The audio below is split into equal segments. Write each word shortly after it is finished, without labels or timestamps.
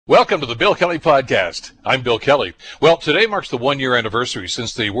Welcome to the Bill Kelly Podcast. I'm Bill Kelly. Well, today marks the one-year anniversary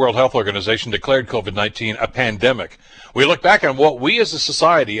since the World Health Organization declared COVID-19 a pandemic. We look back on what we as a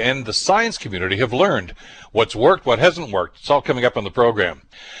society and the science community have learned. What's worked, what hasn't worked. It's all coming up on the program.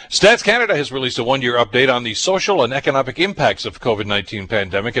 Stats Canada has released a one-year update on the social and economic impacts of COVID-19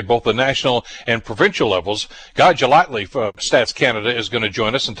 pandemic at both the national and provincial levels. Guy Gellatly from Stats Canada is going to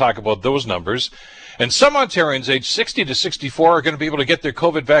join us and talk about those numbers. And some Ontarians aged 60 to 64 are going to be able to get their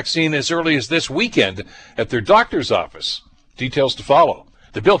COVID vaccine as early as this weekend at their doctor's office. Details to follow.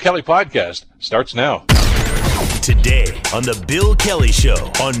 The Bill Kelly Podcast starts now. Today on The Bill Kelly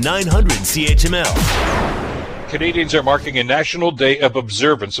Show on 900 CHML. Canadians are marking a national day of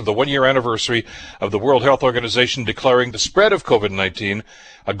observance of the one-year anniversary of the World Health Organization declaring the spread of COVID-19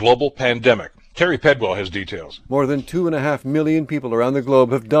 a global pandemic. Terry Pedwell has details. More than 2.5 million people around the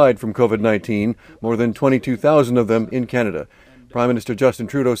globe have died from COVID-19, more than 22,000 of them in Canada. Prime Minister Justin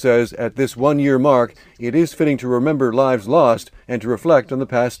Trudeau says at this one-year mark, it is fitting to remember lives lost and to reflect on the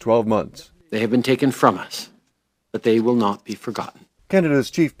past 12 months. They have been taken from us, but they will not be forgotten. Canada's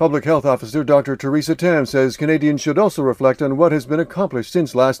Chief Public Health Officer, Dr. Theresa Tam, says Canadians should also reflect on what has been accomplished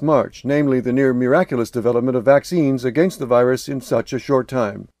since last March, namely the near-miraculous development of vaccines against the virus in such a short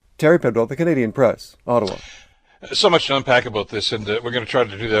time. Terry Pedwell, The Canadian Press, Ottawa. So much to unpack about this, and we're going to try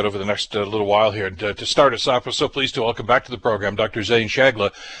to do that over the next little while here. And to start us off, we're so pleased to welcome back to the program Dr. Zain,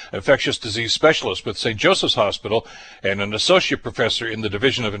 Chagla, Infectious Disease Specialist with St. Joseph's Hospital and an Associate Professor in the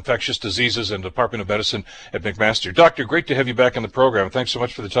Division of Infectious Diseases and Department of Medicine at McMaster. Doctor, great to have you back on the program. Thanks so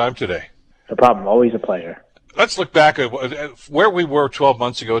much for the time today. No problem. Always a pleasure. Let's look back at where we were 12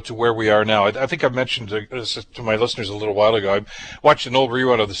 months ago to where we are now. I think I mentioned this to my listeners a little while ago. I watched an old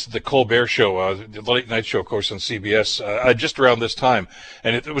rerun of the Colbert Show, the late night show, of course, on CBS, just around this time.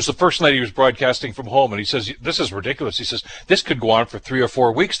 And it was the first night he was broadcasting from home. And he says, this is ridiculous. He says, this could go on for 3 or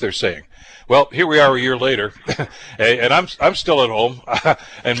 4 weeks, they're saying. Well, here we are a year later, and I'm still at home.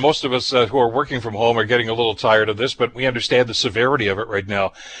 And most of us who are working from home are getting a little tired of this, but we understand the severity of it right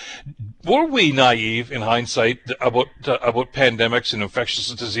now. Were we naive in hindsight about pandemics and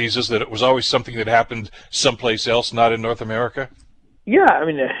infectious diseases, that it was always something that happened someplace else, not in North America? Yeah, I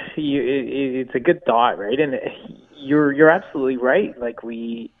mean, it's a good thought, right? And you're absolutely right. Like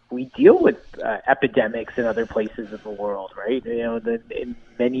we deal with epidemics in other places of the world, right? You know, in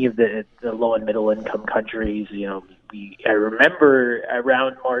many of the low and middle income countries, you know, I remember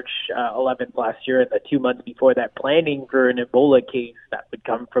around March 11th last year, and the 2 months before that, planning for an Ebola case that would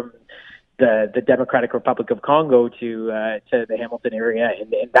come from the Democratic Republic of Congo to the Hamilton area,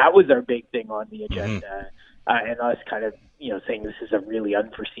 and that was our big thing on the agenda, and us kind of, you know, saying this is a really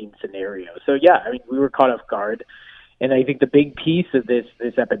unforeseen scenario. So yeah, I mean, we were caught off guard, and I think the big piece of this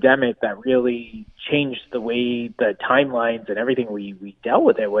epidemic that really changed the way the timelines and everything we dealt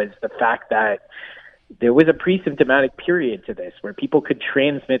with it was the fact that there was a pre-symptomatic period to this where people could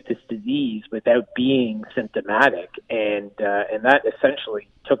transmit this disease without being symptomatic, and that essentially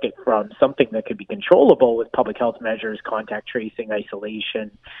took it from something that could be controllable with public health measures, contact tracing,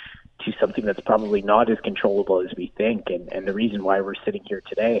 isolation, to something that's probably not as controllable as we think, and the reason why we're sitting here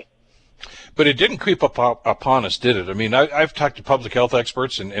today. But it didn't creep upon us, did it? I mean, I've talked to public health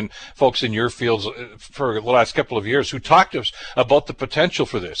experts and folks in your fields for the last couple of years who talked to us about the potential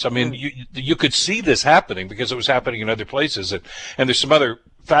for this. I mean, you could see this happening because it was happening in other places. And there's some other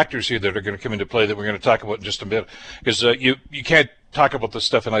factors here that are going to come into play that we're going to talk about in just a bit. Because you can't talk about this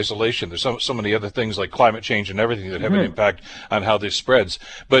stuff in isolation. There's so many other things like climate change and everything that have an impact on how this spreads.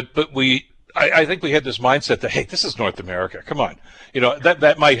 But I think we had this mindset that, hey, this is North America. Come on. You know,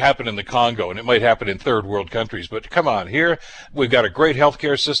 that might happen in the Congo and it might happen in third world countries, but come on, here we've got a great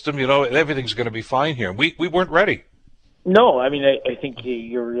healthcare system, you know, everything's going to be fine here. We weren't ready. No, I mean, I think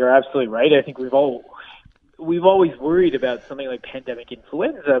you're absolutely right. I think we've always worried about something like pandemic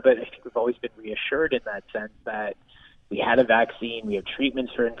influenza, but I think we've always been reassured in that sense that we had a vaccine, we have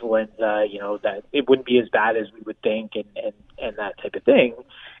treatments for influenza, you know, that it wouldn't be as bad as we would think and that type of thing.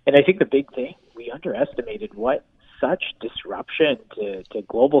 And I think the big thing, we underestimated what such disruption to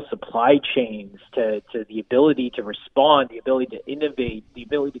global supply chains, to the ability to respond, the ability to innovate, the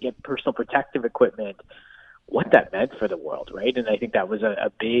ability to get personal protective equipment, what that meant for the world, right? And I think that was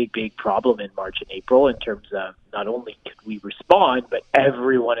a big problem in March and April in terms of not only could we respond, but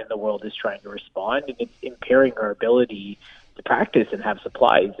everyone in the world is trying to respond, and it's impairing our ability to practice and have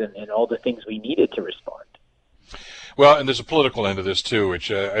supplies and all the things we needed to respond. Well, and there's a political end of this too, which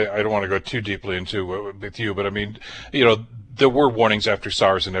I don't want to go too deeply into with you, but I mean, you know, there were warnings after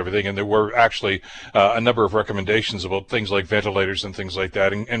SARS and everything, and there were actually a number of recommendations about things like ventilators and things like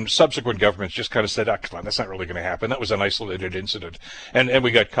that, and subsequent governments just kind of said, come on, that's not really going to happen. That was an isolated incident, and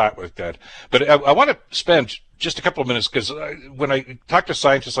we got caught with that. But I want to spend just a couple of minutes, because when I talk to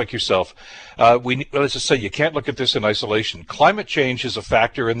scientists like yourself, let's just say you can't look at this in isolation. Climate change is a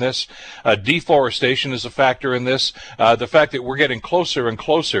factor in this. Deforestation is a factor in this. The fact that we're getting closer and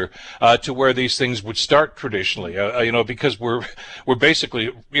closer to where these things would start traditionally, because we're basically,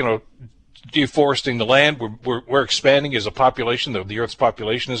 deforesting the land. We're expanding as a population. The Earth's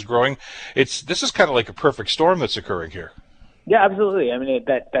population is growing. This is kind of like a perfect storm that's occurring here. Yeah, absolutely. I mean,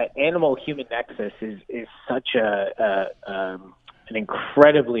 that animal-human nexus is such an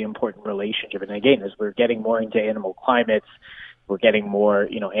incredibly important relationship. And again, as we're getting more into animal climates, we're getting more,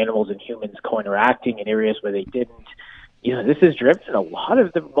 animals and humans co-interacting in areas where they didn't. This has driven a lot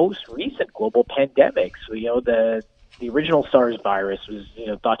of the most recent global pandemics. The original SARS virus was,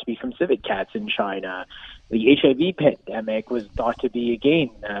 thought to be from civet cats in China. The HIV pandemic was thought to be, again,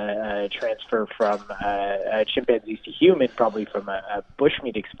 a transfer from chimpanzees to human, probably from a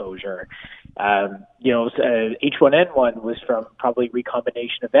bushmeat exposure. H1N1 was from probably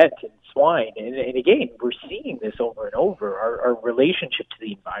recombination event in swine. And again, we're seeing this over and over. Our relationship to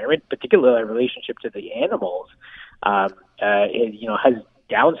the environment, particularly our relationship to the animals, has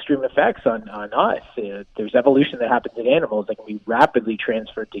downstream effects on us. There's evolution that happens in animals that can be rapidly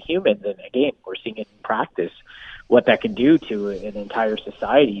transferred to humans, and again, we're seeing it in practice, what that can do to an entire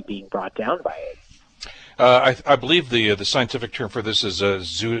society being brought down by it. I believe the scientific term for this is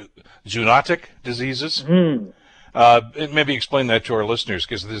zoonotic diseases. Maybe explain that to our listeners,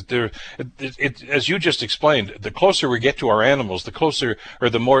 because as you just explained, the closer we get to our animals, the closer or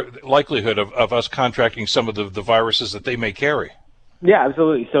the more likelihood of us contracting some of the viruses that they may carry. Yeah,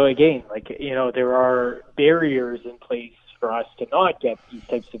 absolutely. So again, there are barriers in place for us to not get these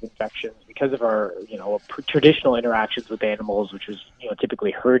types of infections because of our, traditional interactions with animals, which was, typically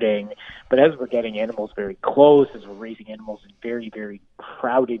herding. But as we're getting animals very close, as we're raising animals in very, very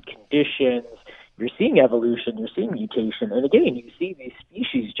crowded conditions, you're seeing evolution, you're seeing mutation, and again, you see these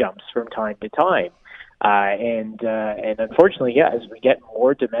species jumps from time to time. And unfortunately, as we get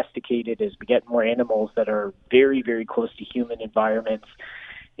more domesticated, as we get more animals that are very, very close to human environments,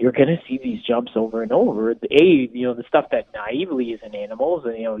 you're going to see these jumps over and over. The stuff that naively is in animals,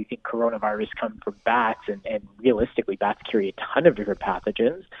 and, we think coronavirus come from bats, and realistically, bats carry a ton of different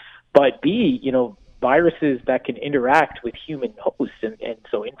pathogens. But B, viruses that can interact with human hosts, and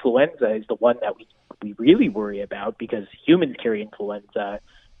so influenza is the one that we really worry about, because humans carry influenza,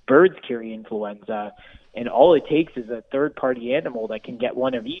 birds carry influenza, and all it takes is a third-party animal that can get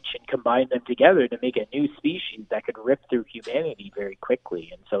one of each and combine them together to make a new species that could rip through humanity very quickly.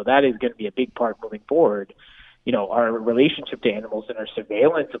 And so that is going to be a big part moving forward. Our relationship to animals and our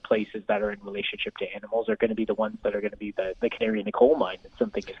surveillance of places that are in relationship to animals are going to be the ones that are going to be the canary in the coal mine that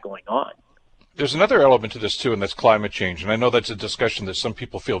something is going on. There's another element to this, too, and that's climate change. And I know that's a discussion that some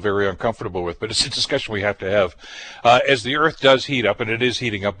people feel very uncomfortable with, but it's a discussion we have to have. As the Earth does heat up, and it is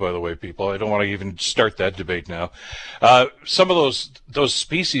heating up, by the way, people, I don't want to even start that debate now. Some of those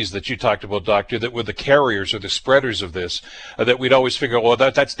species that you talked about, Doctor, that were the carriers or the spreaders of this, that we'd always figure, well,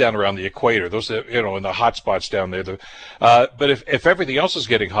 that's down around the equator, those, in the hot spots down there. But if everything else is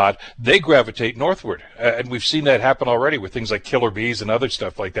getting hot, they gravitate northward. And we've seen that happen already with things like killer bees and other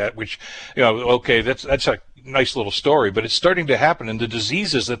stuff like that, which, okay, that's a nice little story, but it's starting to happen, and the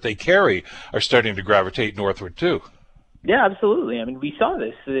diseases that they carry are starting to gravitate northward too. Yeah, absolutely. I mean, we saw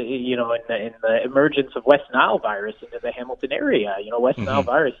this, in the emergence of West Nile virus into the Hamilton area. West Nile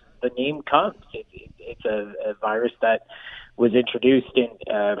virus, the name comes. It's a virus that was introduced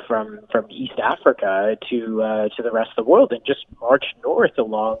from East Africa to the rest of the world, and just marched north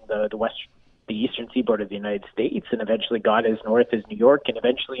along the eastern seaboard of the United States, and eventually got as north as New York, and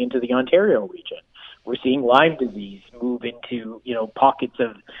eventually into the Ontario region. We're seeing Lyme disease move into pockets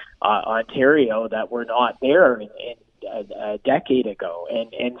of Ontario that were not there a decade ago,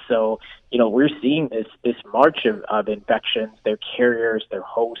 and so we're seeing this march of infections, their carriers, their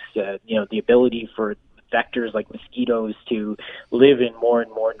hosts, the ability for vectors like mosquitoes to live in more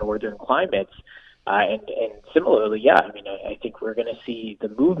and more northern climates. And similarly, I think we're going to see the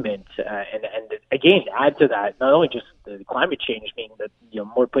movement, and again, add to that, not only just the climate change being that,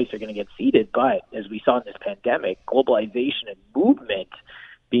 more places are going to get seeded, but as we saw in this pandemic, globalization and movement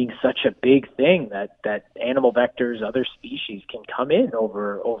being such a big thing that animal vectors, other species can come in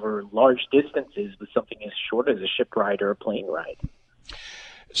over large distances with something as short as a ship ride or a plane ride.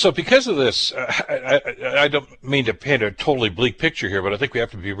 So because of this, I don't mean to paint a totally bleak picture here, but I think we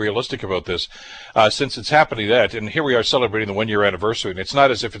have to be realistic about this. Since it's happening and here we are celebrating the 1-year anniversary, and it's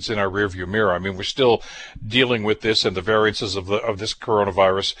not as if it's in our rearview mirror. I mean, we're still dealing with this and the variances of this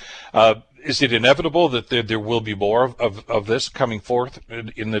coronavirus. Is it inevitable that there will be more of this coming forth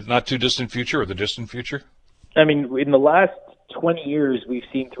in the not too distant future or the distant future? I mean, in the last 20 years, we've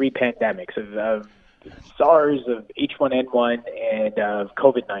seen 3 pandemics of SARS, of H1N1, and of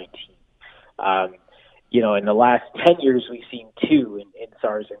COVID-19. In the last 10 years, we've seen 2 in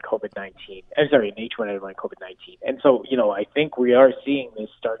SARS and COVID-19. I'm sorry, in H1N1 and COVID-19. And so, I think we are seeing this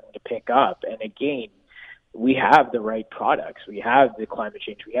starting to pick up. And again, we have the right products. We have the climate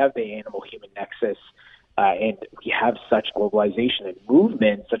change. We have the animal-human nexus. And we have such globalization and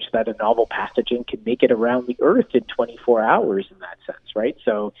movement such that a novel pathogen can make it around the earth in 24 hours in that sense, right?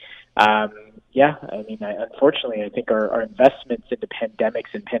 So, unfortunately, I think our investments into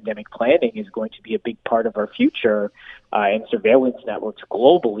pandemics and pandemic planning is going to be a big part of our future, and surveillance networks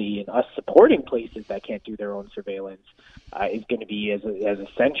globally and us supporting places that can't do their own surveillance is going to be as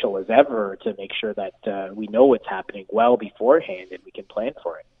essential as ever to make sure that we know what's happening well beforehand and we can plan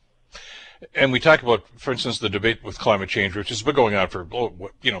for it. And we talk about, for instance, the debate with climate change, which has been going on for,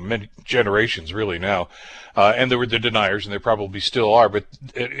 many generations really now. And there were the deniers, and there probably still are. But,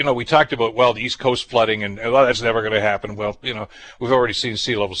 we talked about, the East Coast flooding, and, that's never going to happen. Well, we've already seen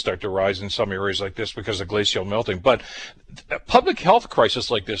sea levels start to rise in some areas like this because of glacial melting. But a public health crisis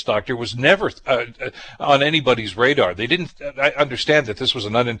like this, Doctor, was never on anybody's radar. They didn't understand that this was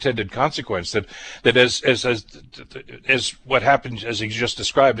an unintended consequence, that as what happened, as he just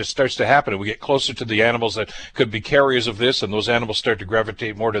described, it starts to happen, and we get closer to the animals that could be carriers of this, and those animals start to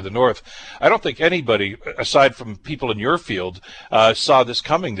gravitate more to the north. I don't think anybody, aside from people in your field, saw this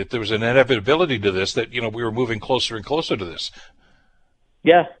coming, that there was an inevitability to this, that, we were moving closer and closer to this.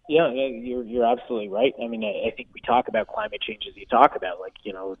 Yeah, you're absolutely right. I mean, I think we talk about climate change as you talk about,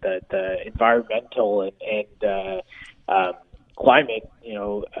 the environmental and climate,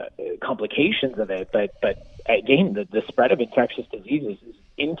 complications of it. But again, the spread of infectious diseases is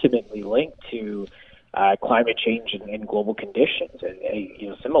intimately linked to climate change and global conditions.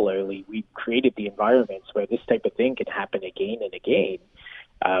 And similarly, we've created the environments where this type of thing can happen again and again.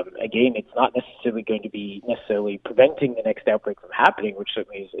 Again, it's not necessarily going to be preventing the next outbreak from happening, which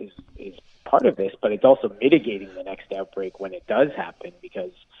certainly is part of this, but it's also mitigating the next outbreak when it does happen,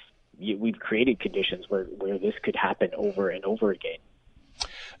 because we've created conditions where this could happen over and over again.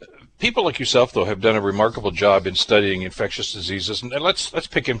 People like yourself, though, have done a remarkable job in studying infectious diseases, and let's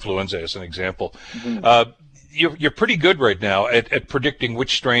pick influenza as an example. Mm-hmm. You're pretty good right now at predicting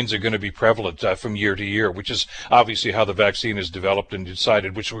which strains are going to be prevalent from year to year, which is obviously how the vaccine is developed and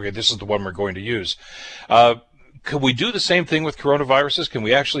decided this is the one we're going to use. Could we do the same thing with coronaviruses? Can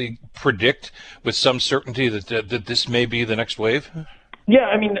we actually predict with some certainty that this may be the next wave? Yeah,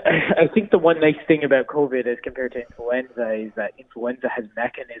 I mean, I think the one nice thing about COVID as compared to influenza is that influenza has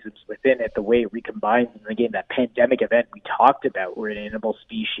mechanisms within it, the way it recombines. And again, that pandemic event we talked about, where an animal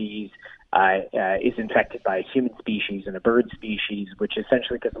species is infected by a human species and a bird species, which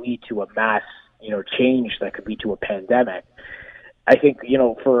essentially could lead to a mass, change that could lead to a pandemic. I think,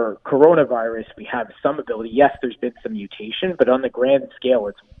 for coronavirus, we have some ability. Yes, there's been some mutation, but on the grand scale,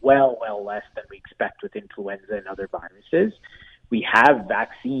 it's well less than we expect with influenza and other viruses. We have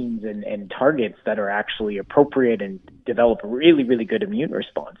vaccines and targets that are actually appropriate and develop really, really good immune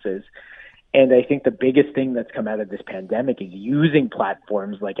responses. And I think the biggest thing that's come out of this pandemic is using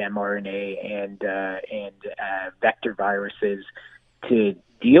platforms like mRNA and vector viruses to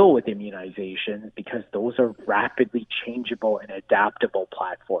deal with immunization, because those are rapidly changeable and adaptable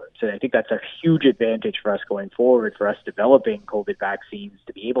platforms. And I think that's a huge advantage for us going forward, for us developing COVID vaccines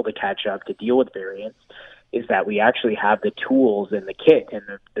to be able to catch up, to deal with variants, is that we actually have the tools and the kit and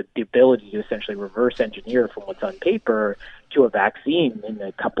the ability to essentially reverse engineer from what's on paper to a vaccine in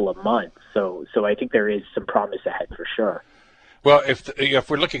a couple of months. So I think there is some promise ahead for sure. Well, if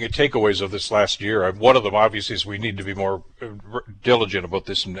we're looking at takeaways of this last year, one of them obviously is we need to be more diligent about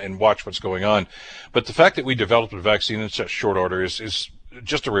this and watch what's going on. But the fact that we developed a vaccine in such short order is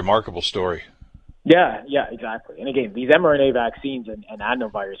just a remarkable story. Yeah, exactly. And again, these mRNA vaccines and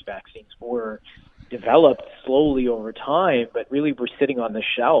adenovirus vaccines were developed slowly over time, but really we're sitting on the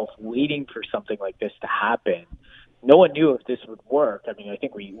shelf waiting for something like this to happen. No one knew if this would work. I mean, I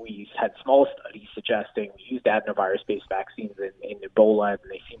think we had small studies suggesting we used adenovirus-based vaccines in Ebola,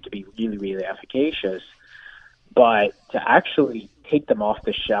 and they seem to be really, really efficacious. But to actually take them off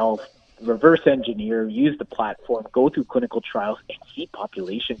the shelf, reverse engineer, use the platform, go through clinical trials, and see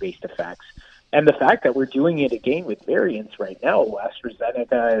population-based effects And the fact that we're doing it again with variants right now,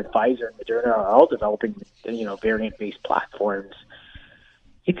 AstraZeneca, Pfizer, and Moderna are all developing, variant-based platforms.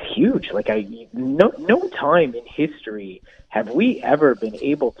 It's huge. Like no time in history have we ever been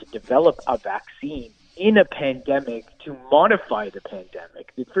able to develop a vaccine in a pandemic to modify the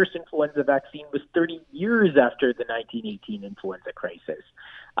pandemic. The first influenza vaccine was 30 years after the 1918 influenza crisis.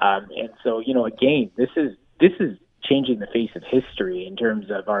 And so, again, this is changing the face of history in terms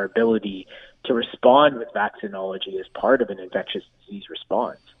of our ability to respond with vaccinology as part of an infectious disease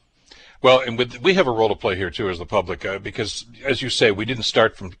response. Well, and we have a role to play here, too, as the public, because, as you say, we didn't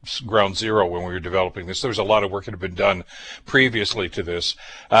start from ground zero when we were developing this. There was a lot of work that had been done previously to this.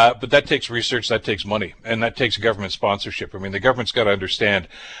 But that takes research, that takes money, and that takes government sponsorship. I mean, the government's got to understand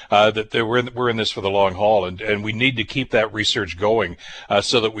that we're in this for the long haul, and we need to keep that research going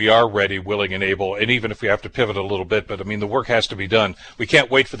so that we are ready, willing, and able, and even if we have to pivot a little bit. But, I mean, the work has to be done. We can't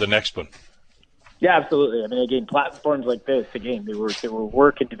wait for the next one. Yeah, absolutely. I mean, again, platforms like this, again, they were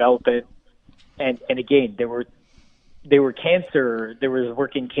work and development, and again, there was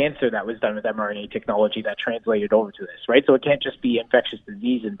work in cancer that was done with mRNA technology that translated over to this, right? So it can't just be infectious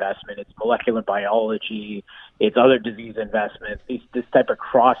disease investment; it's molecular biology, it's other disease investments. This type of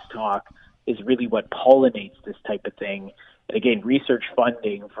crosstalk is really what pollinates this type of thing. And again, research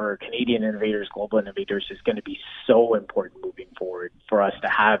funding for Canadian innovators, global innovators is going to be so important moving forward for us to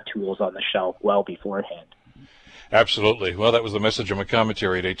have tools on the shelf well beforehand. Absolutely. Well, that was the message of my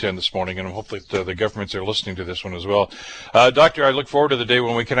commentary at 8:10 this morning, and I hope that the governments are listening to this one as well. Doctor, I look forward to the day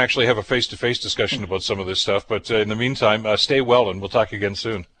when we can actually have a face-to-face discussion about some of this stuff. But in the meantime, stay well, and we'll talk again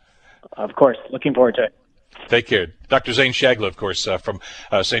soon. Of course. Looking forward to it. Take care. Dr. Zain Chagla, of course, from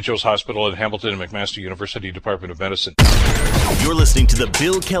St. Joe's Hospital in Hamilton and McMaster University Department of Medicine. You're listening to the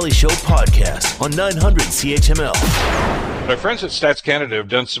Bill Kelly Show podcast on 900 CHML. My friends at Stats Canada have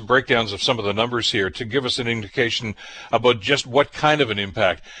done some breakdowns of some of the numbers here to give us an indication about just what kind of an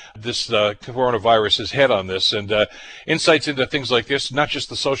impact this coronavirus has had on this, and insights into things like this, not just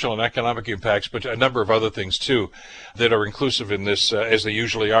the social and economic impacts, but a number of other things, too, that are inclusive in this, as they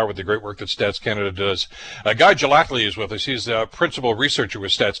usually are with the great work that Stats Canada does. Guy Gellatly is with us. He's a principal researcher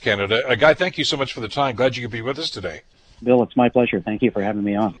with Stats Canada. Guy, thank you so much for the time. Glad you could be with us today. Bill, it's my pleasure. Thank you for having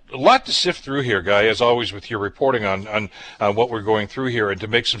me on. A lot to sift through here, Guy, as always, with your reporting on what we're going through here, and to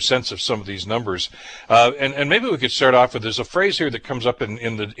make some sense of some of these numbers. And maybe we could start off with, there's a phrase here that comes up in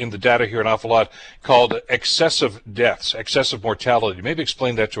the data here an awful lot called excessive deaths, excessive mortality. Maybe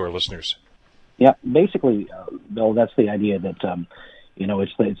explain that to our listeners. Yeah, basically, Bill, that's the idea that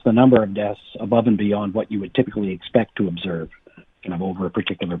it's the number of deaths above and beyond what you would typically expect to observe, over a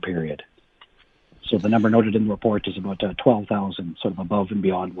particular period. So the number noted in the report is about 12,000, sort of above and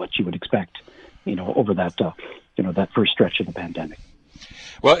beyond what you would expect, over that, that first stretch of the pandemic.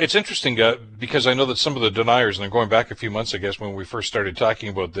 Well, it's interesting because I know that some of the deniers, and I'm going back a few months, I guess, when we first started talking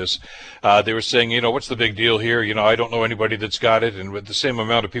about this, they were saying, what's the big deal here? I don't know anybody that's got it, and with the same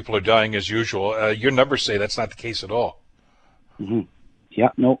amount of people are dying as usual. Your numbers say that's not the case at all. Mm-hmm. Yeah,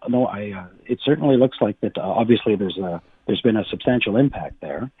 no, it certainly looks like that. Obviously, there's been a substantial impact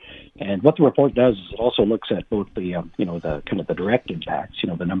there, and what the report does is it also looks at both the the kind of the direct impacts,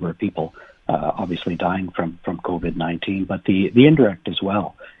 the number of people obviously dying from COVID-19, but the indirect as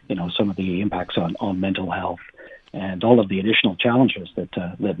well. Some of the impacts on mental health and all of the additional challenges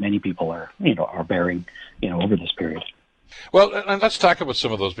that many people are bearing over this period. Well, and let's talk about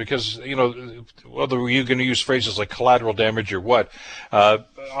some of those because, whether you're going to use phrases like collateral damage or what,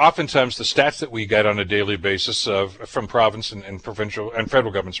 oftentimes the stats that we get on a daily basis from province and provincial and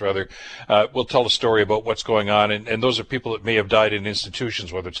federal governments, rather, will tell a story about what's going on. And those are people that may have died in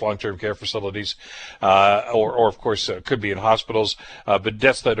institutions, whether it's long-term care facilities or of course, could be in hospitals, but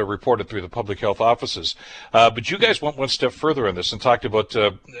deaths that are reported through the public health offices. But you guys went one step further on this and talked about,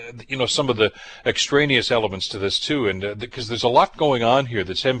 some of the extraneous elements to this, too, and because there's a lot going on here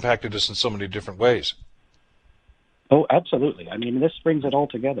that's impacted us in so many different ways. Oh, absolutely. I mean, this brings it all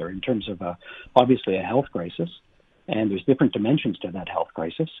together in terms of obviously a health crisis, and there's different dimensions to that health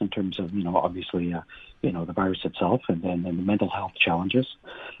crisis in terms of obviously the virus itself, and then the mental health challenges,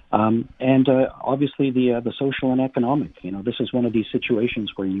 and obviously the social and economic. This is one of these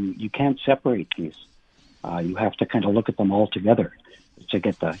situations where you can't separate these. You have to kind of look at them all together to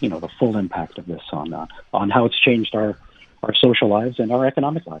get the full impact of this on how it's changed our social lives and our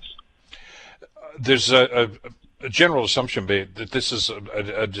economic lives. There's a a general assumption that this is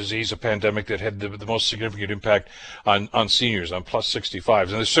a disease, a pandemic that had the most significant impact on seniors, on plus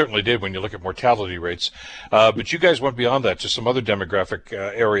 65s, and it certainly did when you look at mortality rates. But you guys went beyond that to some other demographic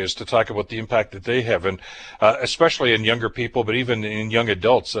areas to talk about the impact that they have, and especially in younger people, but even in young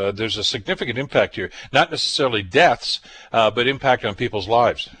adults, there's a significant impact here. Not necessarily deaths, but impact on people's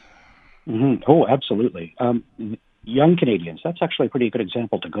lives. Mm-hmm. Oh, absolutely. Young Canadians, that's actually a pretty good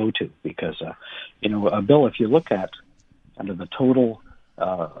example to go to because, Bill, if you look at under the total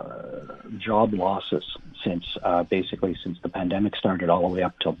job losses since the pandemic started all the way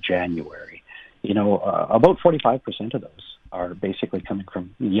up till January, about 45% of those are basically coming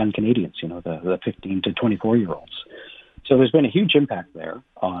from young Canadians, the 15 to 24-year-olds. So there's been a huge impact there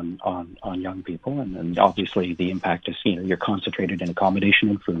on young people, and obviously the impact is, you're concentrated in accommodation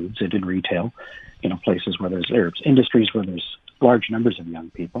and foods and in retail, places where there's industries where there's large numbers of young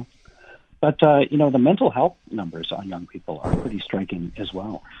people. But, the mental health numbers on young people are pretty striking as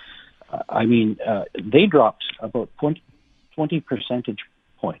well. They dropped about 20 percentage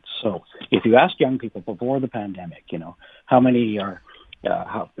points. So if you ask young people before the pandemic, how many are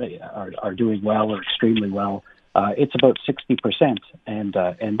doing well or extremely well, it's about 60%, and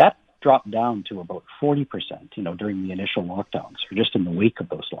that dropped down to about 40%, during the initial lockdowns, or just in the wake of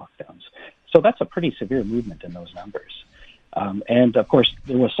those lockdowns. So that's a pretty severe movement in those numbers. And of course,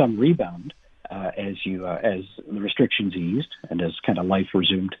 there was some rebound as the restrictions eased and as kind of life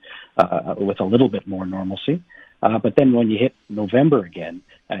resumed with a little bit more normalcy. But then when you hit November again,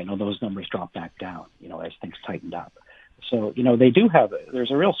 those numbers dropped back down, as things tightened up. So,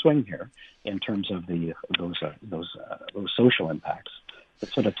 there's a real swing here in terms of those social impacts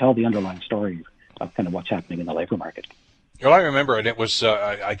that sort of tell the underlying story of kind of what's happening in the labor market. Well, I remember, and it was,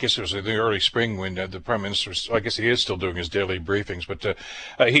 I guess it was in the early spring when the Prime Minister, I guess he is still doing his daily briefings, but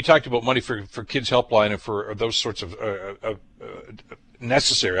he talked about money for Kids Helpline and for those sorts of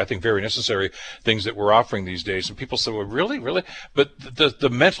necessary, I think very necessary things that we're offering these days. And people say, well, really? But the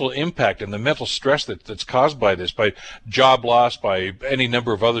mental impact and the mental stress that's caused by this, by job loss, by any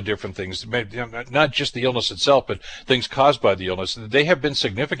number of other different things, not just the illness itself, but things caused by the illness, they have been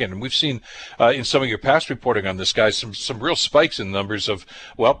significant. And we've seen in some of your past reporting on this, guys, some real spikes in numbers of,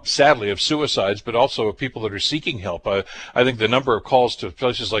 well, sadly, of suicides, but also of people that are seeking help. I think the number of calls to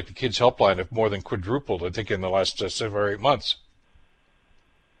places like the Kids Helpline have more than quadrupled, I think, in the last 7 or 8 months.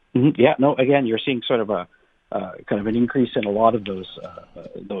 Mm-hmm. Yeah, no, again, you're seeing sort of a kind of an increase in a lot of those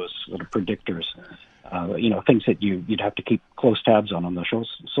sort of predictors, things that you'd have to keep close tabs on the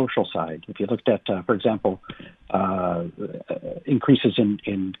social side. If you looked at, for example, increases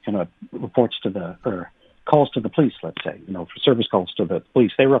in kind of reports or calls to the police, let's say, for service calls to the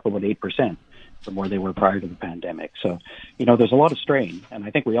police, they were up about 8% from where they were prior to the pandemic. So, there's a lot of strain, and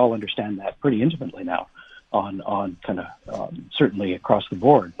I think we all understand that pretty intimately now. On kind of certainly across the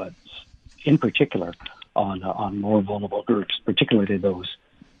board, but in particular on more vulnerable groups, particularly those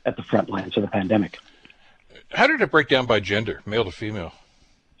at the front lines of the pandemic. How did it break down by gender, male to female?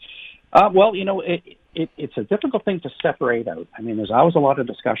 Well, it's a difficult thing to separate out. There's always a lot of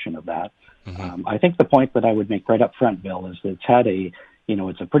discussion of that. Mm-hmm. I think the point that I would make right up front, Bill, is that it's had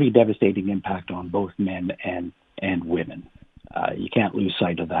it's a pretty devastating impact on both men and women. You can't lose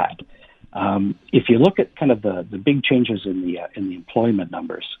sight of that. If you look at kind of the big changes in the employment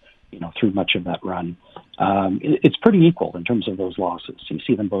numbers, through much of that run, it's pretty equal in terms of those losses. You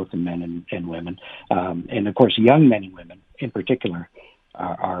see them both in men and women, and of course, young men and women in particular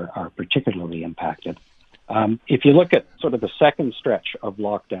are particularly impacted. If you look at sort of the second stretch of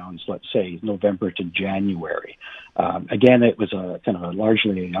lockdowns, let's say November to January, again, it was a kind of a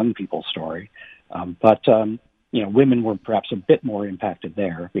largely a young people story, but women were perhaps a bit more impacted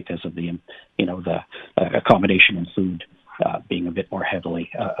there because of the accommodation and food being a bit more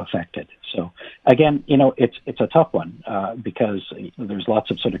heavily affected. So again, it's a tough one because there's lots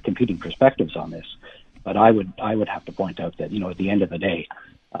of sort of competing perspectives on this. But I would have to point out that at the end of the day,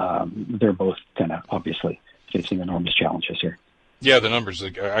 they're both kind of obviously facing enormous challenges here. Yeah, the numbers.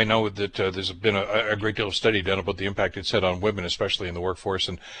 I know that there's been a great deal of study done about the impact it's had on women, especially in the workforce.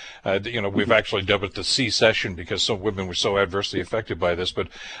 And, we've actually dubbed it the C-session because some women were so adversely affected by this. But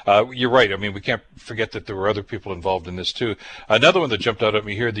you're right. We can't forget that there were other people involved in this, too. Another one that jumped out at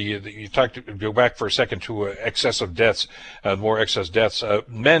me here, you go back for a second to excessive deaths, more excess deaths.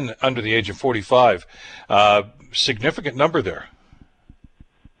 Men under the age of 45, significant number there.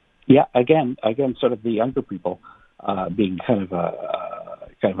 Yeah, again, sort of the younger people. Being kind of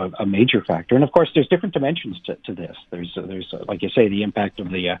a major factor, and of course, there's different dimensions to this. There's like you say, the impact of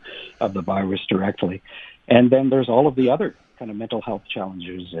the virus directly, and then there's all of the other kind of mental health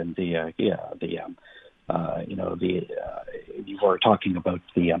challenges and the you were talking about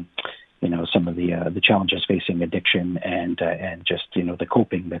the some of the challenges facing addiction and just the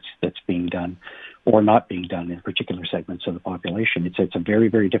coping that's being done or not being done in particular segments of the population. It's a very,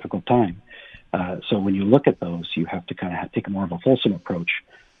 very difficult time. So when you look at those, you have to kind of take more of a fulsome approach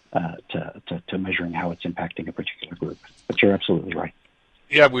to measuring how it's impacting a particular group. But you're absolutely right.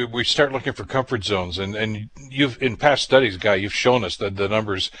 Yeah, we start looking for comfort zones, and you've in past studies, Guy, you've shown us that the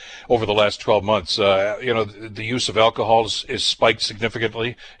numbers over the last 12 months, the use of alcohol is spiked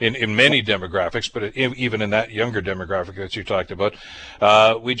significantly in many demographics, but even in that younger demographic that you talked about.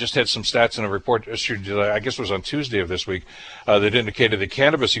 We just had some stats in a report issued, I guess it was on Tuesday of this week, that indicated that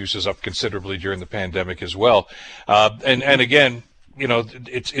cannabis use is up considerably during the pandemic as well. And again,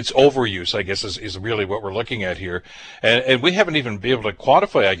 it's overuse, I guess, is really what we're looking at here. And we haven't even been able to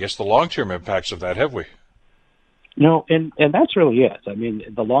quantify, I guess, the long-term impacts of that, have we? No, and that's really it. I mean,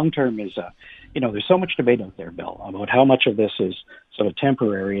 the long-term is, there's so much debate out there, Bill, about how much of this is sort of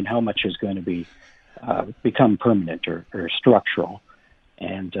temporary and how much is going to be become permanent or structural.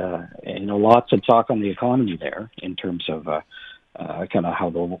 And, lots of talk on the economy there in terms of kind of how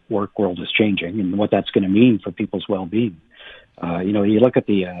the work world is changing and what that's going to mean for people's well-being. You look at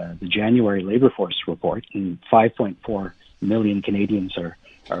the January labor force report, and 5.4 million Canadians are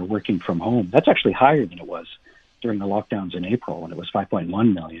working from home. That's actually higher than it was during the lockdowns in April, when it was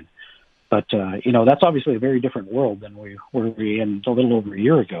 5.1 million. But that's obviously a very different world than we were in a little over a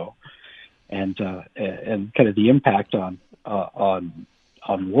year ago, and kind of the impact on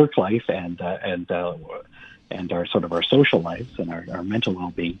work life and our sort of our social lives and our mental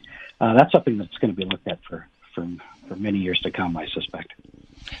well-being. That's something that's going to be looked at for many years to come, I suspect.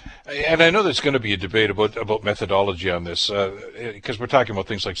 And I know there's going to be a debate about methodology on this, because we're talking about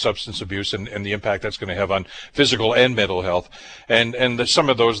things like substance abuse and the impact that's going to have on physical and mental health. And there's some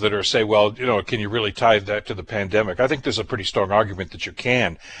of those that are say, well, can you really tie that to the pandemic? I think there's a pretty strong argument that you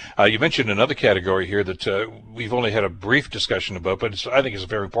can. You mentioned another category here that we've only had a brief discussion about, but I think it's a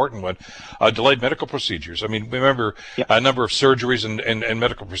very important one, delayed medical procedures. I mean, remember, a number of surgeries and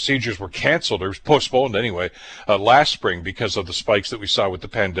medical procedures were canceled or postponed anyway last spring because of the spikes that we saw with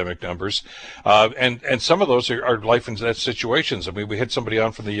the pandemic numbers, and some of those are life and death situations. I mean, we had somebody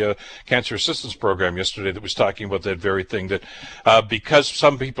on from the Cancer Assistance Program yesterday that was talking about that very thing, that because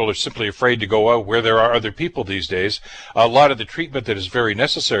some people are simply afraid to go out where there are other people these days, a lot of the treatment that is very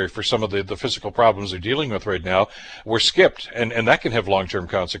necessary for some of the physical problems they're dealing with right now were skipped, and that can have long-term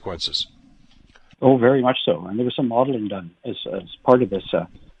consequences. Oh, very much so. And there was some modeling done as part of this,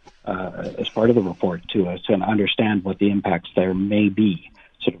 as part of the report to understand what the impacts there may be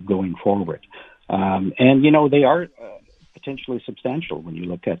sort of going forward. And they are potentially substantial when you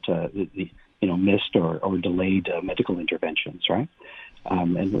look at the missed or delayed medical interventions, right?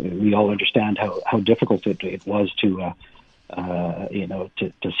 And we all understand how difficult it was to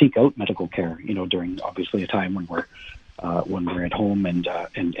seek out medical care, during obviously a time when we're at home and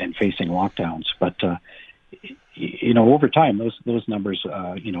facing lockdowns. But over time, those numbers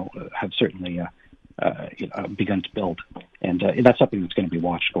have certainly begun to build, and that's something that's going to be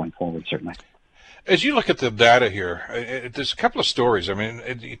watched going forward, certainly. As you look at the data here, there's a couple of stories, I mean,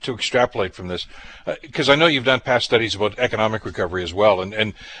 to extrapolate from this, because I know you've done past studies about economic recovery as well,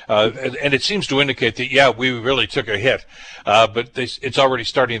 and it seems to indicate that, yeah, we really took a hit, but it's already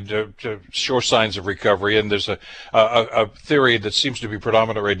starting to show signs of recovery, and there's a theory that seems to be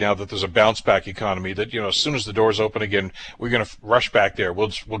predominant right now that there's a bounce-back economy, that, as soon as the doors open again, we're going to rush back there. We'll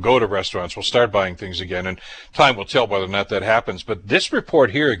go to restaurants, we'll start buying things again, and time will tell whether or not that happens. But this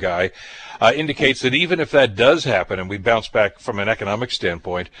report here, Guy, indicates that even if that does happen and we bounce back from an economic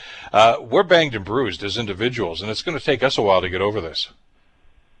standpoint, we're banged and bruised as individuals, and it's going to take us a while to get over this.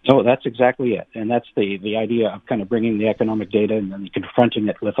 So that's exactly it, and that's the idea of kind of bringing the economic data and then confronting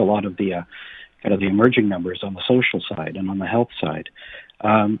it with a lot of the kind of the emerging numbers on the social side and on the health side.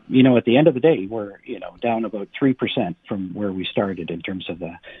 At the end of the day, we're down about 3% from where we started in terms of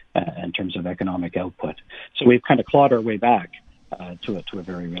economic output. So we've kind of clawed our way back to a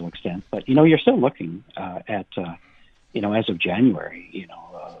very real extent. But, you're still looking at, as of January,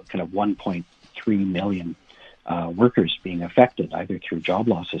 kind of 1.3 million workers being affected, either through job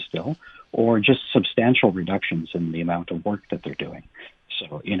losses still, or just substantial reductions in the amount of work that they're doing.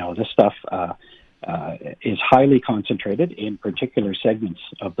 So, this stuff is highly concentrated in particular segments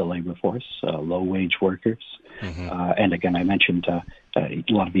of the labor force, low-wage workers, and again, I mentioned a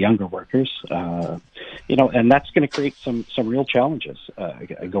lot of the younger workers, and that's going to create some real challenges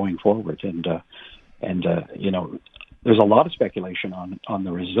going forward. And there's a lot of speculation on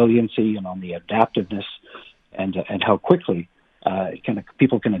the resiliency and on the adaptiveness and how quickly kind of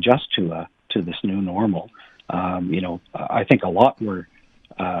people can adjust to to this new normal. I think a lot were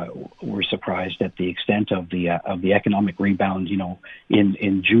surprised at the extent of the economic rebound.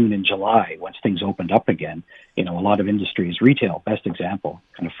 In June and July, once things opened up again, a lot of industries, retail, best example,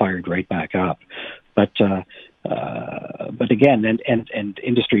 kind of fired right back up. But again, and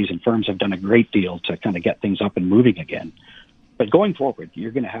industries and firms have done a great deal to kind of get things up and moving again. But going forward,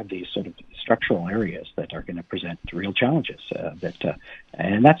 you're going to have these sort of structural areas that are going to present real challenges.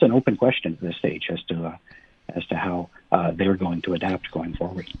 And that's an open question at this stage as to how they're going to adapt going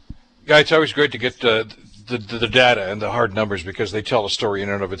forward. Yeah, it's always great to get the data and the hard numbers, because they tell a story in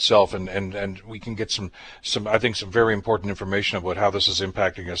and of itself, and we can get some I think some very important information about how this is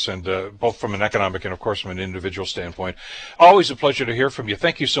impacting us, and both from an economic and of course from an individual standpoint. Always a pleasure to hear from you.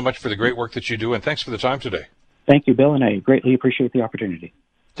 Thank you so much for the great work that you do, and thanks for the time today. Thank you, Bill, and I greatly appreciate the opportunity.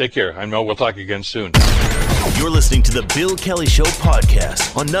 Take care. I know we'll talk again soon. You're listening to the Bill Kelly Show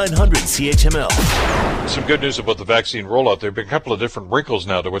podcast on 900 CHML. Some good news about the vaccine rollout. There have been a couple of different wrinkles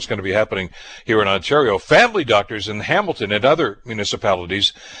now to what's going to be happening here in Ontario. Family doctors in Hamilton and other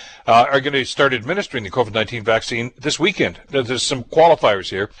municipalities are going to start administering the COVID-19 vaccine this weekend. There's some qualifiers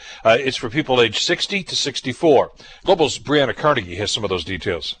here. It's for people aged 60 to 64. Global's Brianna Carnegie has some of those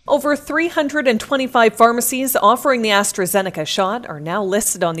details. Over 325 pharmacies offering the AstraZeneca shot are now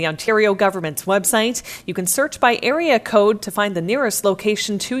listed on the Ontario government's website. You can search by area code to find the nearest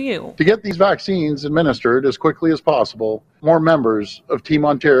location to you. To get these vaccines administered as quickly as possible, more members of Team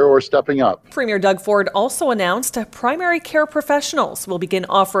Ontario are stepping up. Premier Doug Ford also announced primary care professionals will begin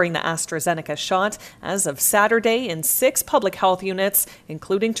offering the AstraZeneca shot as of Saturday in 6 public health units,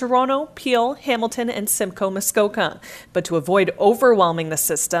 including Toronto, Peel, Hamilton, and Simcoe-Muskoka. But to avoid overwhelming the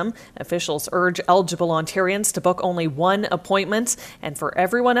system, officials urge eligible Ontarians to book only one appointment, and for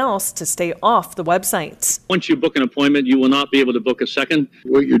everyone else to stay off the website. Once you book an appointment, you will not be able to book a second.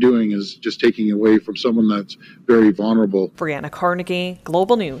 What you're doing is just taking away from someone that's very vulnerable. Brianna Carnegie,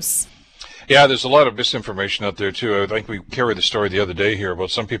 Global News. Yeah, there's a lot of misinformation out there, too. I think we carried the story the other day here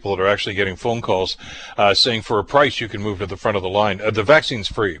about some people that are actually getting phone calls saying for a price you can move to the front of the line. The vaccine's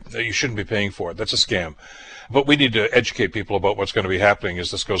free. You shouldn't be paying for it. That's a scam. But we need to educate people about what's going to be happening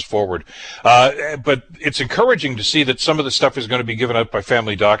as this goes forward. But it's encouraging to see that some of the stuff is going to be given out by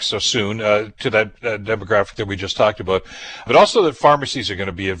family docs so soon to that demographic that we just talked about. But also that pharmacies are going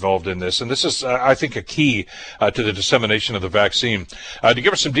to be involved in this. And this is, I think, a key to the dissemination of the vaccine. To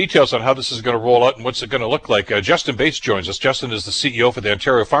give us some details on how this is going to roll out and what's it going to look like, Justin Bates joins us. Justin is the CEO for the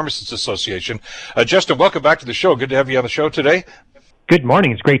Ontario Pharmacist Association. Justin, welcome back to the show. Good to have you on the show today. Good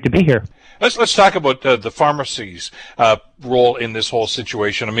morning. It's great to be here. Let's talk about the pharmacy's role in this whole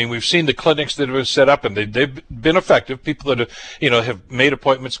situation. I mean, we've seen the clinics that have been set up, and they've been effective. People that have made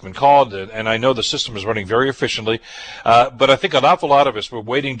appointments, been called, and I know the system is running very efficiently. But I think an awful lot of us were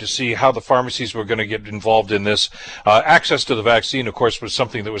waiting to see how the pharmacies were going to get involved in this. Access to the vaccine, of course, was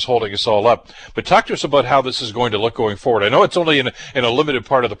something that was holding us all up. But talk to us about how this is going to look going forward. I know it's only in a limited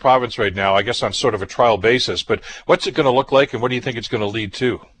part of the province right now, I guess on sort of a trial basis. But what's it going to look like, and what do you think it's going to lead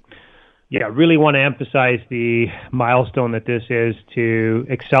to? Yeah, I really want to emphasize the milestone that this is to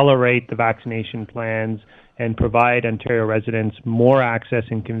accelerate the vaccination plans and provide Ontario residents more access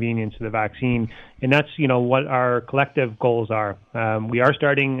and convenience to the vaccine. And that's, what our collective goals are. We are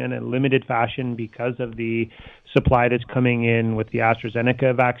starting in a limited fashion because of the supply that's coming in with the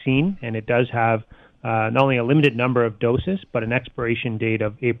AstraZeneca vaccine, and it does have not only a limited number of doses, but an expiration date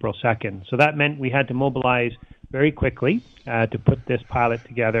of April 2nd. So that meant we had to mobilize very quickly to put this pilot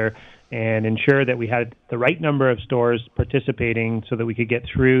together and ensure that we had the right number of stores participating so that we could get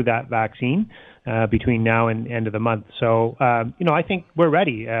through that vaccine between now and end of the month. So, I think we're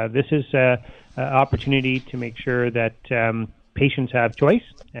ready. This is an opportunity to make sure that patients have choice,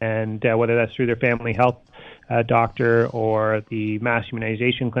 and whether that's through their family health doctor or the mass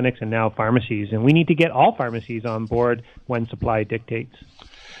immunization clinics and now pharmacies. And we need to get all pharmacies on board when supply dictates.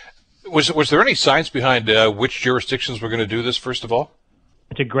 Was there any science behind which jurisdictions were going to do this, first of all?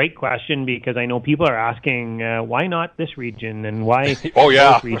 It's a great question, because I know people are asking, why not this region and why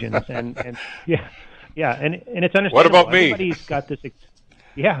those regions? And and it's understandable. What about me? Everybody's got this.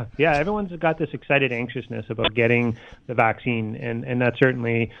 Everyone's got this excited anxiousness about getting the vaccine, and that's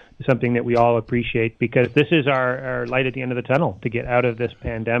certainly something that we all appreciate, because this is our light at the end of the tunnel to get out of this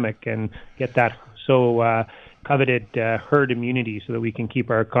pandemic and get that coveted herd immunity so that we can keep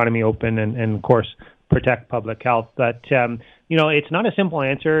our economy open and of course, protect public health. But, it's not a simple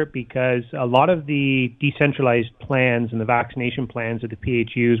answer, because a lot of the decentralized plans and the vaccination plans that the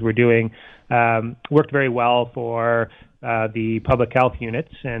PHUs were doing worked very well for the public health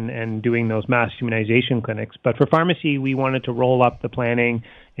units and doing those mass immunization clinics. But for pharmacy, we wanted to roll up the planning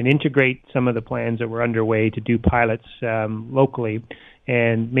and integrate some of the plans that were underway to do pilots locally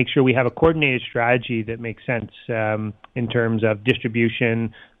and make sure we have a coordinated strategy that makes sense in terms of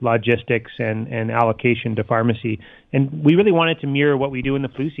distribution, logistics, and allocation to pharmacy. And we really wanted to mirror what we do in the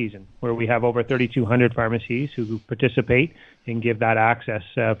flu season, where we have over 3,200 pharmacies who participate and give that access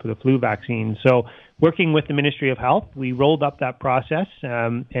for the flu vaccine. So working with the Ministry of Health, we rolled up that process,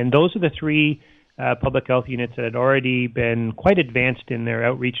 and those are the three public health units that had already been quite advanced in their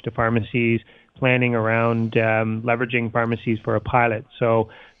outreach to pharmacies, planning around leveraging pharmacies for a pilot. So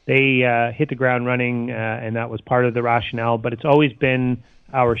they hit the ground running, and that was part of the rationale. But it's always been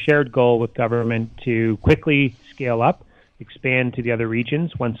our shared goal with government to quickly scale up, expand to the other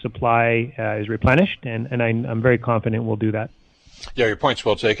regions once supply is replenished, and I'm very confident we'll do that. Yeah, your point's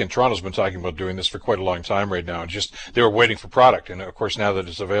well taken. Toronto's been talking about doing this for quite a long time right now. Just they were waiting for product, and of course now that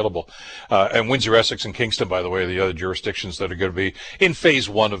it's available. And Windsor, Essex, and Kingston, by the way, are the other jurisdictions that are going to be in phase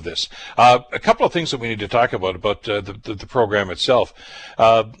one of this. A couple of things that we need to talk about the program itself.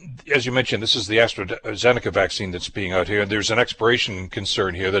 As you mentioned, this is the AstraZeneca vaccine that's being out here, and there's an expiration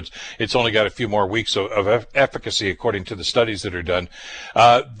concern here that it's only got a few more weeks of efficacy according to the studies that are done.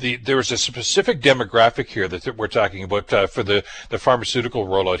 There is a specific demographic here that we're talking about for the pharmaceutical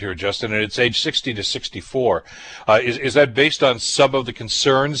rollout here, Justin, and it's age 60 to 64. Is that based on some of the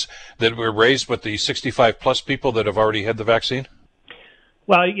concerns that were raised with the 65 plus people that have already had the vaccine?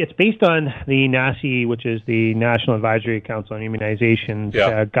 Well, it's based on the NACI, which is the National Advisory Council on Immunizations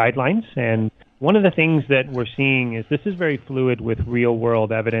guidelines. And one of the things that we're seeing is this is very fluid with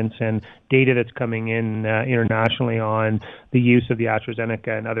real-world evidence and data that's coming in internationally on the use of the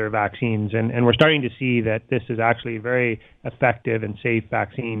AstraZeneca and other vaccines. And we're starting to see that this is actually a very effective and safe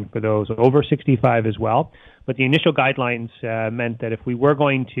vaccine for those over 65 as well. But the initial guidelines meant that if we were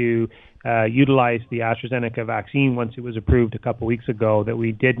going to utilize the AstraZeneca vaccine once it was approved a couple weeks ago, that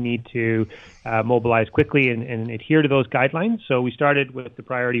we did need to mobilize quickly and adhere to those guidelines. So we started with the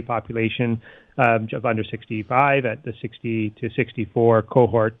priority population of under 65 at the 60 to 64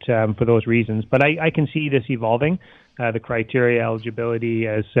 cohort for those reasons. But I can see this evolving, the criteria, eligibility,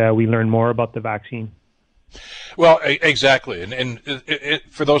 as we learn more about the vaccine. Well, exactly. And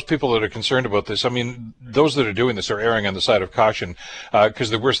for those people that are concerned about this, I mean, those that are doing this are erring on the side of caution because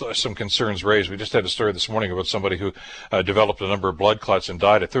there were some concerns raised. We just had a story this morning about somebody who developed a number of blood clots and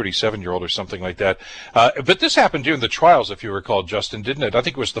died, a 37-year-old or something like that. But this happened during the trials, if you recall, Justin, didn't it? I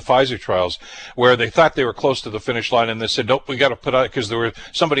think it was the Pfizer trials where they thought they were close to the finish line and they said, nope, we got to put out, because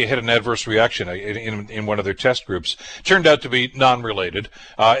somebody had an adverse reaction in one of their test groups. Turned out to be non-related,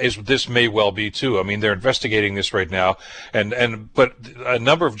 as this may well be too. I mean, they're investigating this right now, but a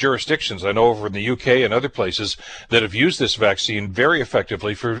number of jurisdictions I know over in the UK and other places that have used this vaccine very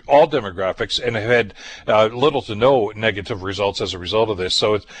effectively for all demographics and have had little to no negative results as a result of this.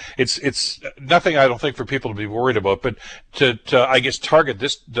 So it's nothing I don't think for people to be worried about, but to I guess target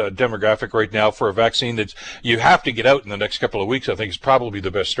this demographic right now for a vaccine that you have to get out in the next couple of weeks, I think is probably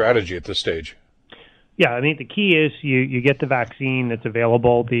the best strategy at this stage. Yeah, I mean, the key is you get the vaccine that's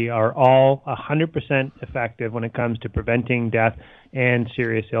available. They are all 100% effective when it comes to preventing death and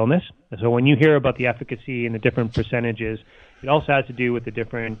serious illness. So when you hear about the efficacy and the different percentages, it also has to do with the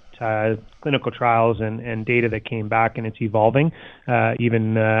different clinical trials and data that came back, and it's evolving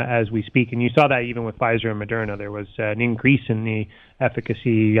even as we speak. And you saw that even with Pfizer and Moderna. There was an increase in the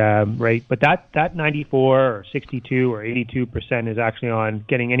efficacy rate. But that 94 or 62 or 82% is actually on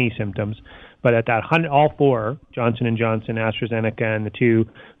getting any symptoms. But at that 100, all four, Johnson & Johnson, AstraZeneca, and the two,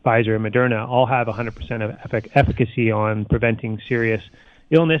 Pfizer and Moderna, all have 100% of efficacy on preventing serious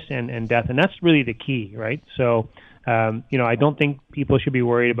illness and death. And that's really the key, right? So, I don't think people should be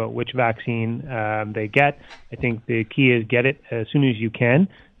worried about which vaccine they get. I think the key is get it as soon as you can.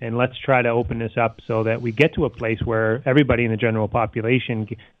 And let's try to open this up so that we get to a place where everybody in the general population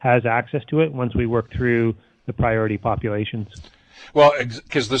has access to it once we work through the priority populations. Well,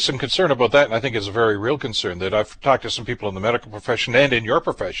 because there's some concern about that, and I think it's a very real concern that I've talked to some people in the medical profession and in your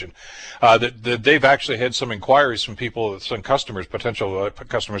profession, that they've actually had some inquiries from people, some customers, potential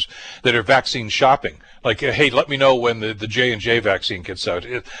customers, that are vaccine shopping. Like, hey, let me know when the J&J vaccine gets out.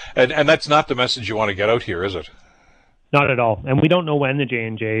 And that's not the message you want to get out here, is it? Not at all. And we don't know when the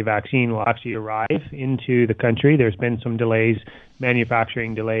J&J vaccine will actually arrive into the country. There's been some delays,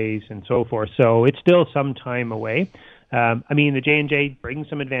 manufacturing delays, and so forth. So it's still some time away. The J&J brings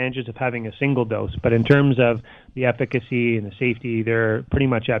some advantages of having a single dose, but in terms of the efficacy and the safety, they're pretty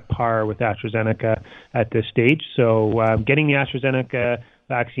much at par with AstraZeneca at this stage. So getting the AstraZeneca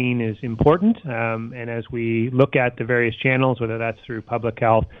vaccine is important. And as we look at the various channels, whether that's through public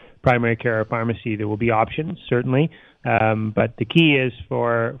health, primary care, or pharmacy, there will be options, certainly. But the key is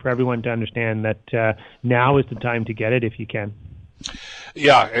for everyone to understand that now is the time to get it if you can.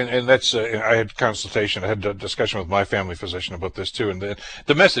 Yeah, and that's, I had consultation, I had a discussion with my family physician about this too, and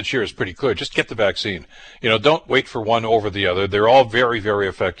the message here is pretty clear. Just get the vaccine. Don't wait for one over the other. They're all very, very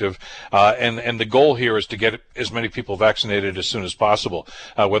effective, and the goal here is to get as many people vaccinated as soon as possible,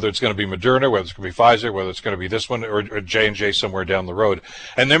 whether it's going to be Moderna, whether it's going to be Pfizer, whether it's going to be this one, or J&J somewhere down the road.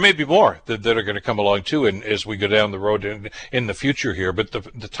 And there may be more that are going to come along too, and as we go down the road in the future here, but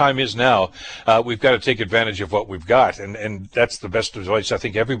the time is now. We've got to take advantage of what we've got, and that's the best advice I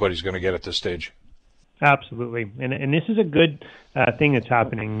think everybody's going to get at this stage. Absolutely. And this is a good thing that's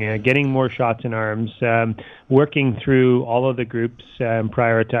happening, getting more shots in arms, working through all of the groups,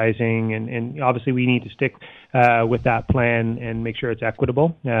 prioritizing, and obviously we need to stick with that plan and make sure it's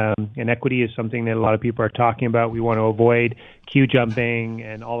equitable. And equity is something that a lot of people are talking about. We want to avoid queue jumping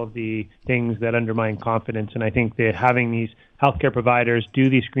and all of the things that undermine confidence. And I think that having these healthcare providers do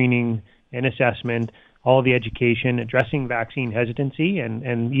the screening and assessment, all the education, addressing vaccine hesitancy,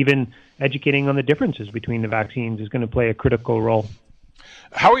 and even educating on the differences between the vaccines is going to play a critical role.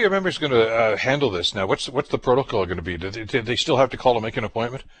 How are your members going to handle this now? What's the protocol going to be? Do they still have to call to make an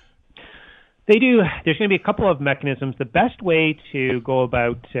appointment? They do. There's going to be a couple of mechanisms. The best way to go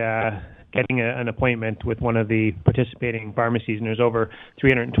about getting an appointment with one of the participating pharmacies, and there's over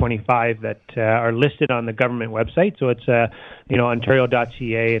 325 that are listed on the government website. So it's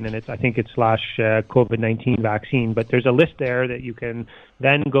Ontario.ca, and then I think it's /COVID-19 vaccine. But there's a list there that you can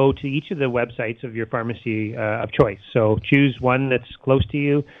then go to each of the websites of your pharmacy of choice. So choose one that's close to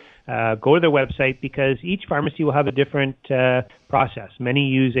you. Go to their website, because each pharmacy will have a different process. Many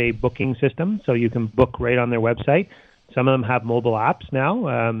use a booking system, so you can book right on their website. Some of them have mobile apps now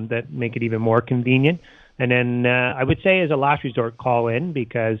that make it even more convenient. And then I would say as a last resort, call in,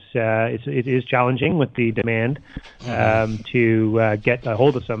 because it is challenging with the demand to get a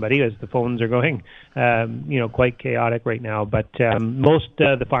hold of somebody, as the phones are going quite chaotic right now. But most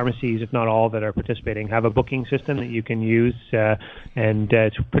of the pharmacies, if not all that are participating, have a booking system that you can use, and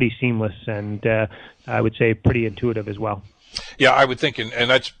it's pretty seamless and I would say pretty intuitive as well. Yeah, I would think, and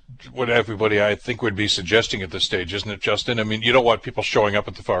that's what everybody, I think, would be suggesting at this stage, isn't it, Justin? I mean, you don't want people showing up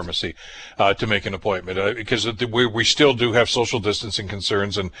at the pharmacy to make an appointment, because we still do have social distancing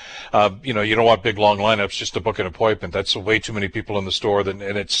concerns, and you don't want big long lineups just to book an appointment. That's way too many people in the store, and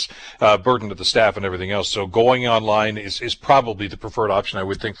it's a burden to the staff and everything else. So going online is probably the preferred option, I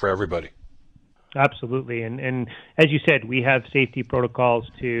would think, for everybody. Absolutely. And as you said, we have safety protocols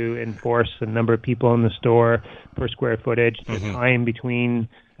to enforce the number of people in the store per square footage, the time between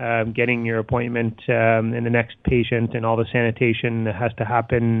getting your appointment and the next patient, and all the sanitation that has to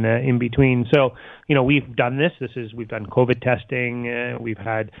happen in between. So, we've done this. We've done COVID testing. We've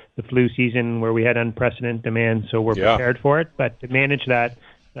had the flu season where we had unprecedented demand, so we're prepared for it. But to manage that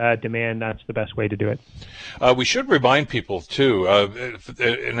demand, that's the best way to do it. We should remind people too, and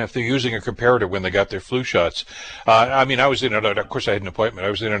if they're using a comparator when they got their flu shots. I was in and out. Of course, I had an appointment. I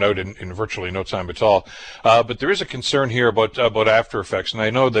was in and out in virtually no time at all. But there is a concern here about after effects, and I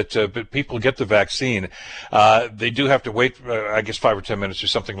know that people get the vaccine. They do have to wait, I guess, 5 or 10 minutes or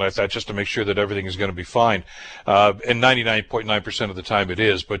something like that, just to make sure that everything is going to be fine. And 99.9% of the time it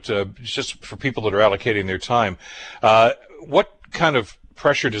is. But just for people that are allocating their time, what kind of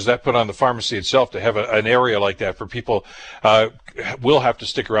pressure does that put on the pharmacy itself to have an area like that for people will have to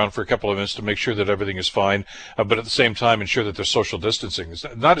stick around for a couple of minutes to make sure that everything is fine, but at the same time ensure that there's social distancing? It's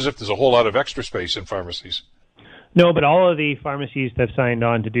not as if there's a whole lot of extra space in pharmacies. No, but all of the pharmacies that have signed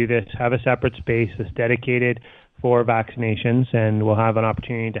on to do this have a separate space that's dedicated for vaccinations, and we'll have an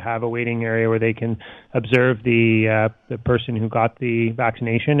opportunity to have a waiting area where they can observe the person who got the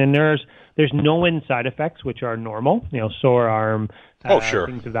vaccination. And there's known side effects, which are normal, sore arm,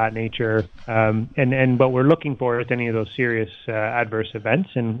 things of that nature. And what we're looking for is any of those serious adverse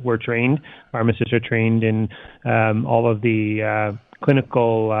events, and we're trained. Pharmacists are trained in all of the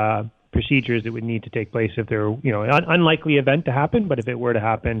clinical procedures that would need to take place if there, an unlikely event to happen. But if it were to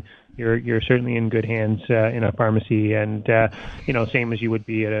happen, you're certainly in good hands in a pharmacy, and same as you would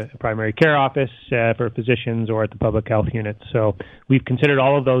be at a primary care office for physicians or at the public health unit. So we've considered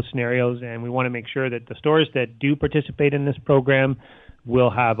all of those scenarios, and we want to make sure that the stores that do participate in this program will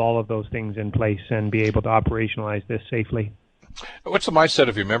have all of those things in place and be able to operationalize this safely. What's the mindset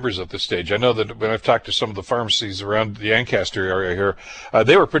of your members at this stage? I know that when I've talked to some of the pharmacies around the Ancaster area here,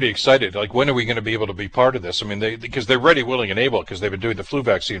 they were pretty excited. Like, when are we going to be able to be part of this? I mean, because they're ready, willing, and able, because they've been doing the flu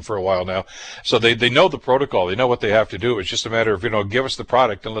vaccine for a while now. So they know the protocol. They know what they have to do. It's just a matter of, give us the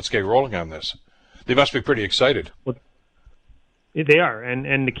product and let's get rolling on this. They must be pretty excited. Well, they are,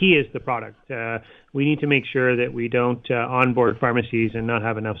 and the key is the product. We need to make sure that we don't onboard pharmacies and not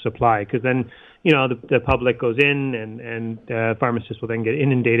have enough supply, because then, the public goes in and pharmacists will then get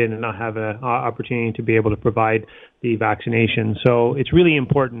inundated and not have an opportunity to be able to provide the vaccination. So it's really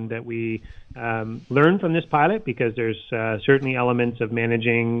important that we learn from this pilot, because there's certainly elements of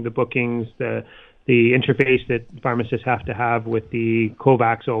managing the bookings, the interface that pharmacists have to have with the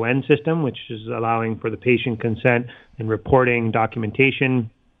COVAX ON system, which is allowing for the patient consent and reporting documentation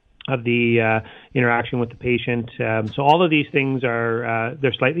of the interaction with the patient. So all of these things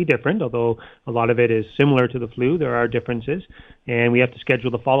they're slightly different, although a lot of it is similar to the flu. There are differences, and we have to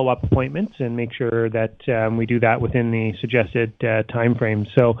schedule the follow-up appointments and make sure that we do that within the suggested time frame.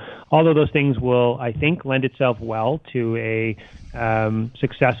 So all of those things will, I think, lend itself well to a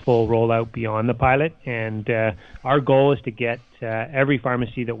successful rollout beyond the pilot. And our goal is to get every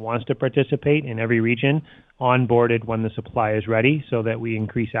pharmacy that wants to participate in every region onboarded when the supply is ready, so that we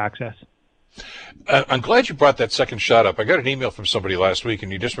increase access. I'm glad you brought that second shot up. I got an email from somebody last week,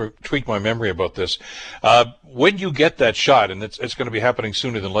 and you just tweaked my memory about this. When you get that shot, and it's going to be happening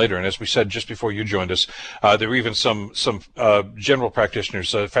sooner than later, and as we said just before you joined us, there are even some general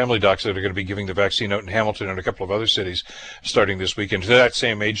practitioners, family docs, that are going to be giving the vaccine out in Hamilton and a couple of other cities starting this weekend to that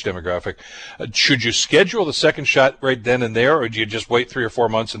same age demographic. Should you schedule the second shot right then and there, or do you just wait 3 or 4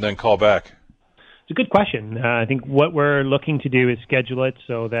 months and then call back? It's a good question. I think what we're looking to do is schedule it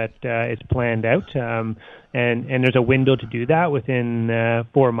so that it's planned out, and there's a window to do that within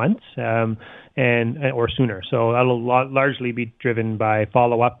 4 months or sooner. So that'll largely be driven by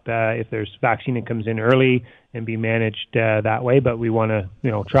follow-up if there's vaccine that comes in early and be managed that way. But we want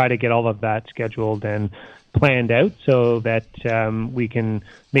to try to get all of that scheduled and planned out so that we can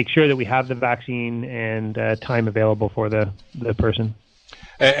make sure that we have the vaccine and time available for the person.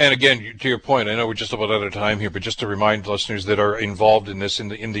 And again, to your point, I know we're just about out of time here, but just to remind listeners that are involved in this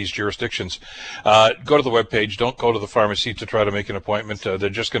in these jurisdictions, go to the webpage. Don't go to the pharmacy to try to make an appointment. They're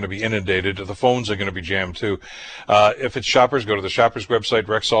just going to be inundated. The phones are going to be jammed too. If it's Shoppers, go to the Shoppers website,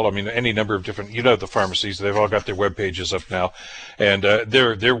 Rexall. I mean, any number of different. The pharmacies. They've all got their web pages up now, and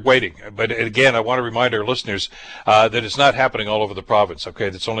they're waiting. But again, I want to remind our listeners that it's not happening all over the province. Okay,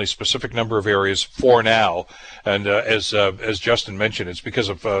 it's only a specific number of areas for now, and as Justin mentioned, it's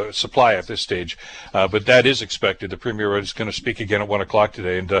because of supply at this stage, but that is expected. The Premier is going to speak again at 1 o'clock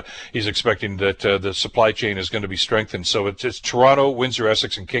today, and he's expecting that the supply chain is going to be strengthened. So it's Toronto, Windsor,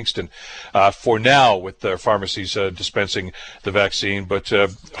 Essex, and Kingston for now, with their pharmacies dispensing the vaccine. But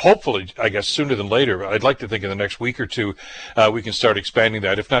hopefully, I guess sooner than later, I'd like to think in the next week or two, we can start expanding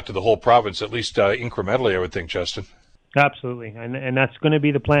that, if not to the whole province, at least incrementally, I would think, Justin. Absolutely, and that's going to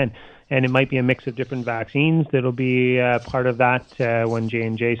be the plan. And it might be a mix of different vaccines that'll be part of that when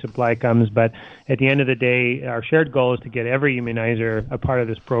J&J supply comes. But at the end of the day, our shared goal is to get every immunizer a part of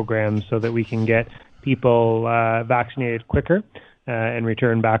this program so that we can get people vaccinated quicker and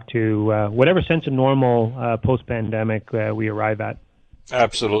return back to whatever sense of normal post-pandemic we arrive at.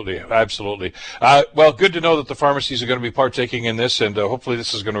 Absolutely, absolutely. Well, good to know that the pharmacies are going to be partaking in this, and hopefully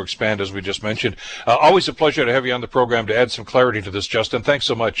this is going to expand, as we just mentioned. Always a pleasure to have you on the program to add some clarity to this, Justin. Thanks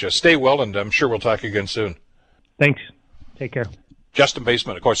so much. Stay well, and I'm sure we'll talk again soon. Thanks. Take care. Justin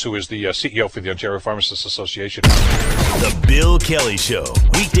Baseman, of course, who is the CEO for the Ontario Pharmacist Association. The Bill Kelly Show,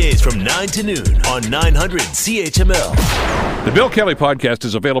 weekdays from 9 to noon on 900 CHML. The Bill Kelly Podcast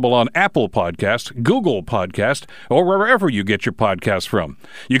is available on Apple Podcast, Google Podcast, or wherever you get your podcasts from.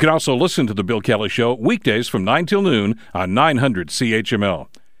 You can also listen to The Bill Kelly Show weekdays from 9 till noon on 900 CHML.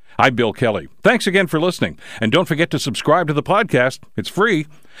 I'm Bill Kelly. Thanks again for listening. And don't forget to subscribe to the podcast. It's free,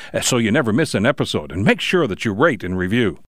 so you never miss an episode. And make sure that you rate and review.